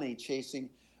this money chasing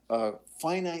a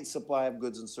finite supply of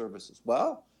goods and services.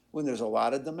 Well, when there's a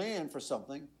lot of demand for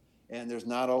something and there's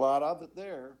not a lot of it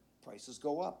there, prices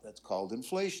go up. That's called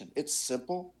inflation. It's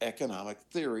simple economic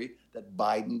theory that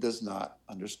Biden does not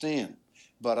understand.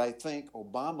 But I think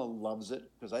Obama loves it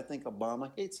because I think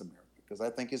Obama hates America because I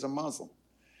think he's a Muslim.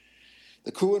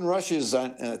 The coup in Russia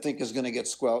I think is going to get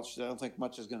squelched. I don't think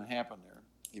much is going to happen there.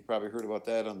 You probably heard about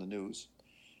that on the news.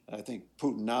 I think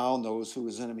Putin now knows who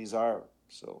his enemies are.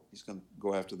 So he's going to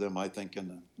go after them, I think, in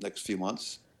the next few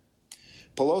months.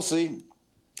 Pelosi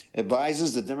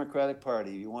advises the Democratic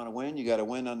Party, you want to win, you got to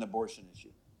win on the abortion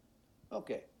issue.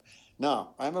 Okay.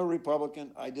 Now, I'm a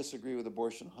Republican. I disagree with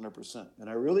abortion 100%. And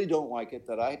I really don't like it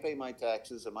that I pay my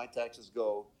taxes and my taxes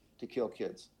go to kill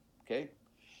kids. Okay?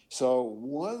 So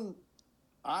one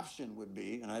option would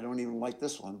be, and I don't even like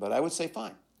this one, but I would say,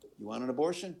 fine. You want an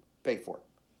abortion? Pay for it.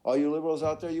 All you liberals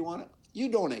out there, you want it? You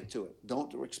donate to it.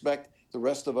 Don't expect the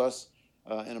rest of us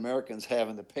and Americans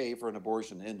having to pay for an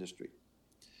abortion industry.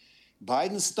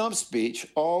 Biden's stump speech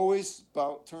always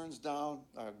turns down,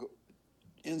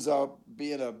 ends up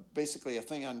being basically a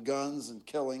thing on guns and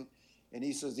killing. And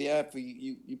he says, yeah, if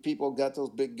you people got those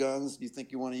big guns, you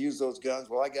think you want to use those guns?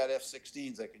 Well, I got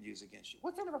F-16s I can use against you.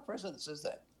 What kind of a president says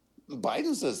that?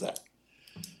 Biden says that.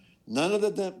 None of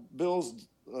the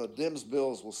Dems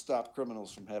bills will stop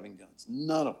criminals from having guns.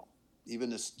 None of them. Even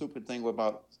this stupid thing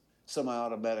about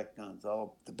semi-automatic guns.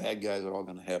 All the bad guys are all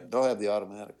going to have. They'll have the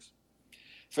automatics.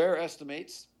 FAIR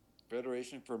estimates,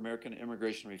 Federation for American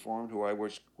Immigration Reform, who I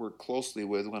worked closely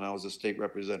with when I was a state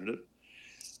representative,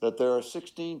 that there are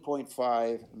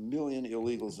 16.5 million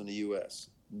illegals in the U.S.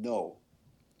 No,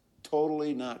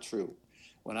 totally not true.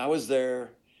 When I was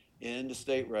there in the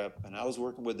state rep and I was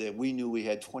working with them, we knew we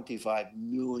had 25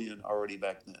 million already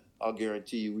back then. I'll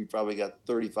guarantee you we probably got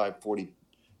 35, 40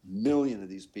 million of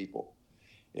these people.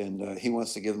 And he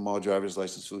wants to give them all driver's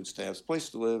license, food stamps, place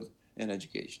to live, and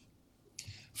education.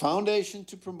 Foundation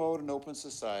to Promote an Open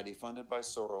Society, funded by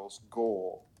Soros,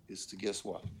 goal is to, guess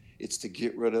what? It's to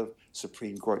get rid of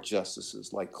Supreme Court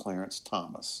justices like Clarence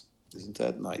Thomas. Isn't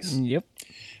that nice? Yep.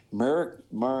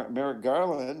 Merrick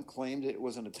Garland claimed it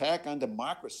was an attack on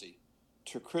democracy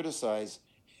to criticize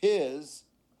his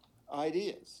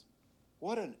ideas.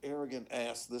 What an arrogant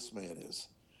ass this man is.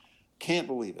 Can't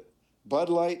believe it. Bud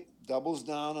Light doubles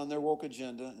down on their woke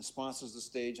agenda and sponsors the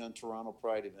stage on Toronto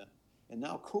Pride event. And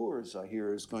now Coors, I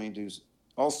hear, is going to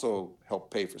also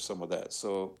help pay for some of that.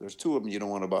 So there's two of them you don't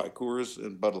want to buy, Coors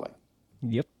and Bud Light.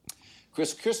 Yep.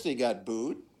 Chris Christie got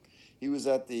booed. He was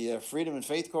at the Freedom and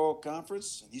Faith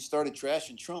conference. And he started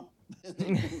trashing Trump.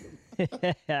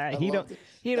 He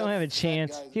don't have a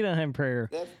chance. He don't have a prayer.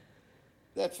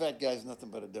 That fat guy's nothing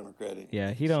but a Democrat.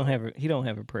 Yeah, he don't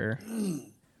have a prayer.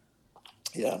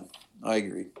 Yeah, I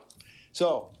agree.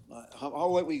 So, how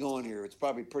late we going here? It's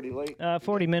probably pretty late.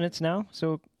 40 minutes now,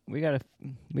 so we can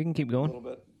keep going. A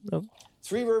little bit. Oh.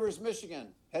 Three Rivers, Michigan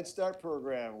Head Start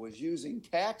program was using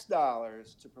tax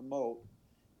dollars to promote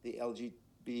the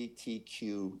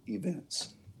LGBTQ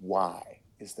events. Why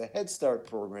is the Head Start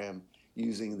program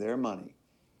using their money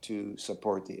to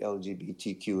support the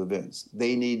LGBTQ events?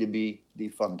 They need to be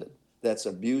defunded. That's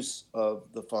abuse of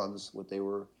the funds, what they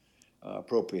were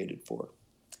appropriated for.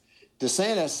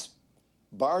 DeSantis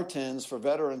bartends for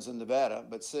veterans in Nevada,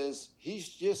 but says he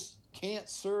just can't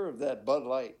serve that Bud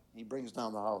Light. He brings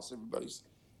down the house. Everybody's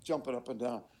jumping up and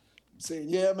down, saying,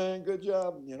 yeah, man, good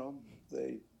job. You know,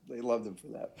 they loved him for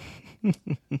that.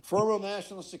 Former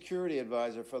National Security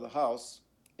Advisor for the House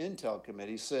Intel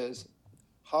Committee says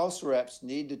House reps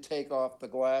need to take off the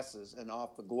glasses and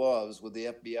off the gloves with the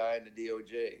FBI and the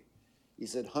DOJ. He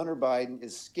said Hunter Biden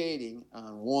is skating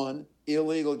on 1,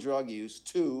 illegal drug use,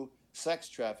 2, sex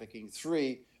trafficking,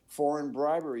 3, foreign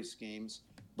bribery schemes,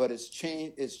 but it's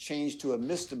changed to a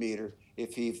misdemeanor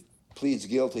if he pleads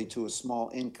guilty to a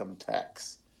small income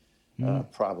tax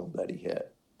problem that he had.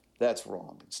 That's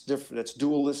wrong. It's different. That's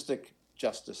dualistic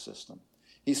justice system.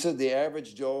 He said the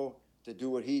average Joe to do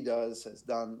what he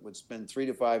would spend 3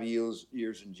 to 5 years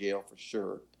in jail for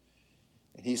sure.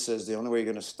 And he says the only way you're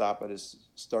going to stop it is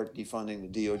start defunding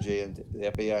the DOJ and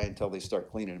the FBI until they start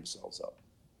cleaning themselves up.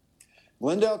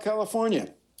 Glendale,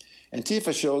 California.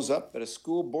 Antifa shows up at a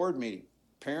school board meeting.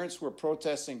 Parents were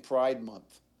protesting Pride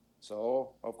Month.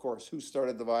 So, of course, who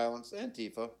started the violence?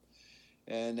 Antifa.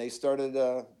 And they started,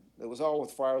 it was all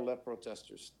with far-left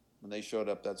protesters. When they showed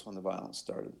up, that's when the violence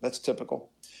started. That's typical.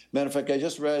 Matter of fact, I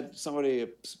just read, somebody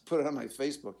put it on my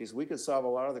Facebook. He said, we could solve a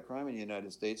lot of the crime in the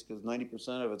United States because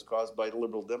 90% of it's caused by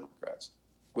liberal Democrats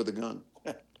with a gun.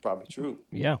 Probably true.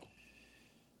 Yeah.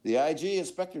 The IG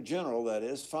Inspector General, that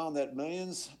is, found that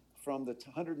millions from the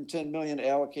 $110 million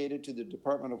allocated to the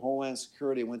Department of Homeland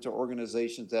Security went to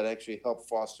organizations that actually help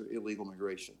foster illegal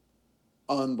migration.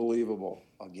 Unbelievable.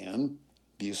 Again,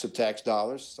 abuse of tax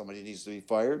dollars. Somebody needs to be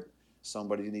fired.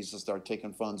 Somebody needs to start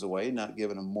taking funds away, not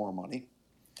giving them more money.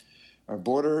 Our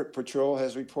Border Patrol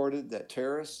has reported that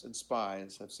terrorists and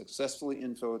spies have successfully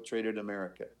infiltrated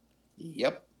America.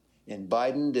 Yep, and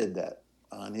Biden did that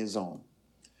on his own.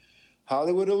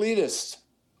 Hollywood elitist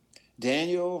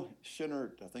Daniel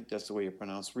Scheinert, I think that's the way you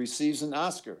pronounce it, receives an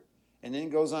Oscar and then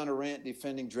goes on a rant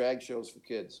defending drag shows for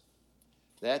kids.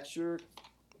 That's your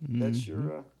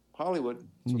Hollywood.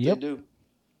 That's what they do.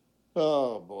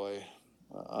 Oh, boy.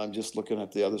 I'm just looking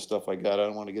at the other stuff I got. I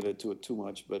don't want to get into it too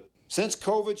much, but since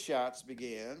COVID shots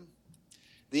began,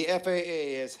 the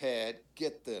FAA has had,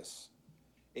 get this,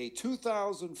 a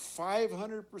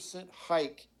 2,500%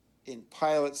 hike in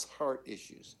pilots' heart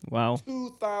issues. Wow.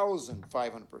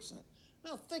 2,500%.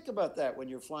 Now think about that when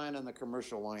you're flying on the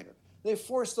commercial liner. They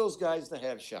forced those guys to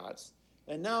have shots,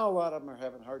 and now a lot of them are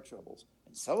having heart troubles.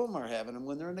 And some of them are having them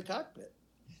when they're in the cockpit.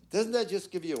 Doesn't that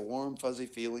just give you a warm, fuzzy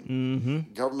feeling?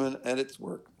 Mm-hmm. Government at its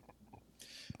work.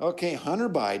 Okay, Hunter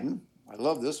Biden, I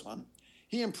love this one.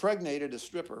 He impregnated a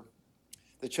stripper.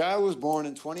 The child was born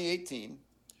in 2018.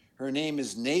 Her name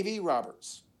is Navy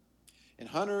Roberts. And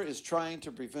Hunter is trying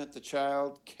to prevent the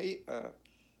child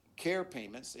care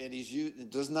payments, and he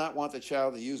does not want the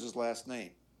child to use his last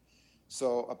name.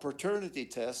 So a paternity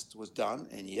test was done,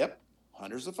 and yep,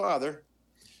 Hunter's the father.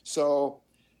 So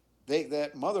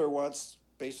that mother wants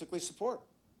basically support,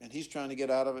 and he's trying to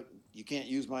get out of it. You can't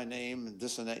use my name and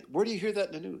this and that. Where do you hear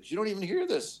that in the news? You don't even hear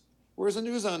this. Where's the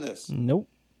news on this? Nope.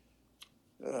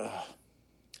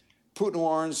 Putin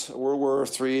warns World War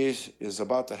III is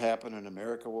about to happen and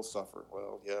America will suffer.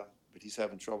 Well, yeah, but he's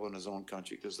having trouble in his own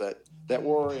country because that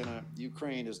war in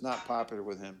Ukraine is not popular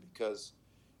with him because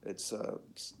it's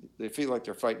they feel like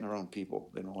they're fighting their own people.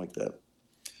 They don't like that.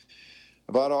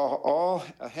 About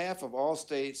half of all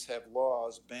states have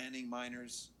laws banning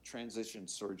minors transition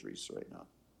surgeries right now.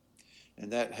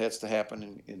 And that has to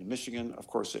happen in Michigan. Of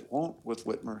course, it won't with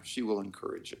Whitmer. She will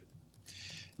encourage it.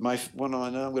 I'm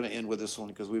going to end with this one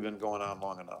because we've been going on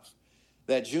long enough.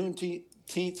 That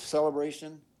Juneteenth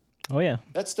celebration. Oh, yeah.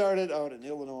 That started out in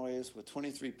Illinois with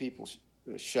 23 people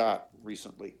shot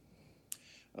recently.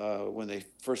 When they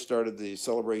first started the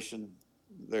celebration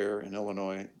there in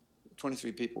Illinois,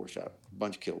 23 people were shot, a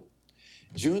bunch killed.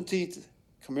 Juneteenth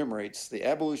commemorates the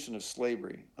abolition of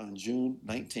slavery on June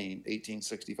 19,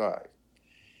 1865.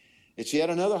 It's yet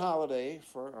another holiday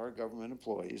for our government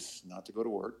employees not to go to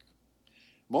work.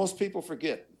 Most people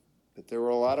forget that there were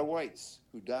a lot of whites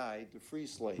who died to free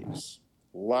slaves,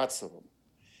 lots of them.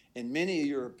 And many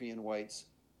European whites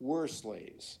were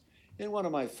slaves. And one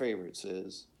of my favorites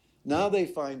is, now they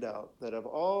find out that of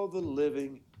all the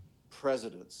living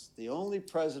presidents, the only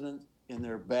president in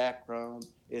their background,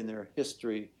 in their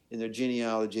history, in their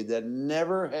genealogy that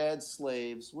never had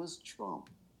slaves was Trump.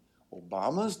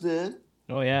 Obama's did.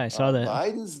 Oh, yeah, I saw that.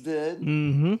 Biden's did.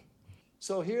 Mm-hmm.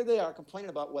 So here they are complaining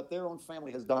about what their own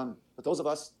family has done. But those of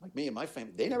us, like me and my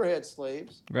family, they never had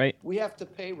slaves. Right. We have to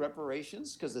pay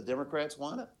reparations because the Democrats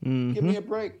want it. Mm-hmm. Give me a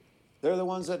break. They're the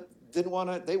ones that didn't want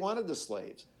it. They wanted the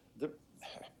slaves.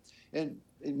 And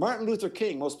Martin Luther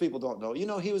King, most people don't know. You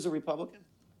know he was a Republican?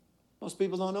 Most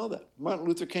people don't know that. Martin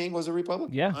Luther King was a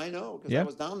Republican. Yeah. I know, because I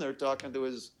was down there talking to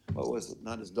his, what was it,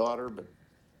 not his daughter, but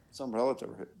some relative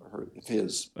of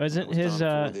his.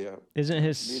 Isn't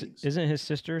his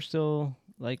sister still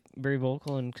like very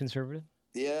vocal and conservative?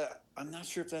 Yeah, I'm not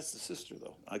sure if that's the sister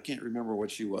though. I can't remember what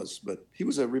she was, but he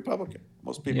was a Republican.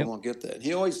 Most people don't get that.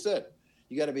 He always said,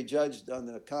 you got to be judged on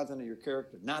the content of your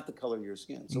character, not the color of your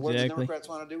skin. So what do the Democrats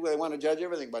want to do? They want to judge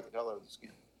everything by the color of the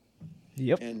skin.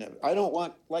 Yep. And I don't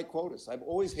want quotas. I've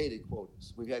always hated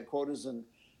quotas. We've had quotas in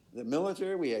the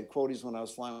military. We had quotas when I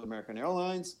was flying with American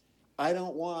Airlines. I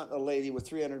don't want a lady with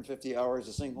 350 hours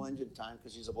of single engine time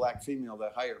because she's a black female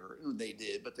that hire her. They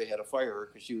did, but they had to fire her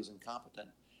because she was incompetent.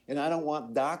 And I don't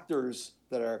want doctors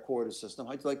that are a quota system.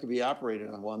 I'd like to be operated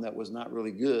on one that was not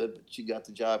really good, but she got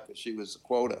the job because she was a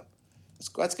quota.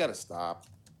 That's got to stop.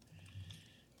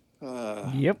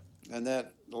 Yep. And the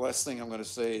last thing I'm going to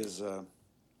say is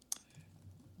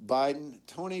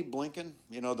Tony Blinken,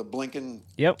 the Blinken,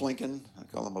 Blinken, I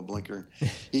call him a blinker.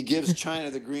 He gives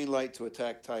China the green light to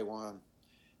attack Taiwan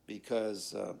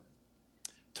because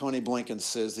Tony Blinken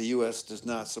says the U.S. does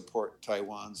not support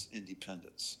Taiwan's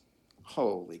independence.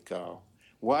 Holy cow.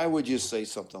 Why would you say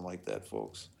something like that,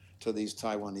 folks, to these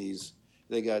Taiwanese?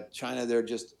 They got China there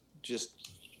just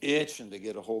itching to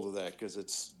get a hold of that because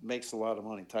it makes a lot of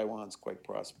money. Taiwan's quite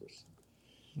prosperous.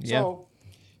 Yeah. So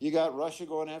you got Russia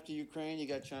going after Ukraine, you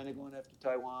got China going after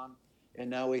Taiwan, and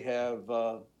now we have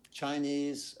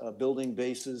Chinese building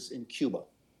bases in Cuba.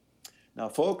 Now,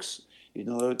 folks, a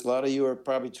lot of you are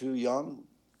probably too young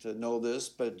to know this,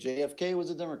 but JFK was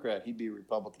a Democrat. He'd be a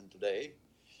Republican today.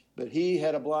 But he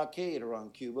had a blockade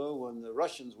around Cuba when the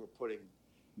Russians were putting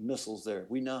missiles there.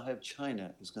 We now have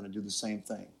China is going to do the same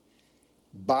thing.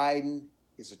 Biden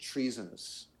is a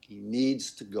treasonous. He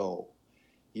needs to go.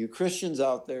 You Christians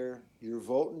out there, you're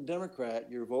voting Democrat.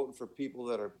 You're voting for people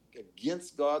that are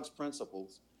against God's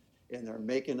principles, and they're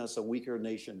making us a weaker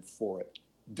nation for it.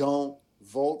 Don't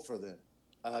vote for them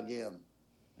again.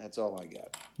 That's all I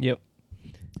got. Yep.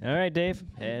 All right, Dave.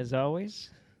 As always,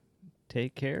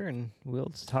 take care, and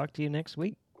we'll talk to you next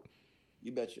week.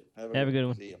 You betcha. Have a good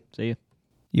one. See ya. See you.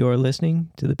 You are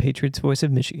listening to the Patriots Voice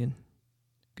of Michigan.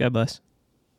 God bless.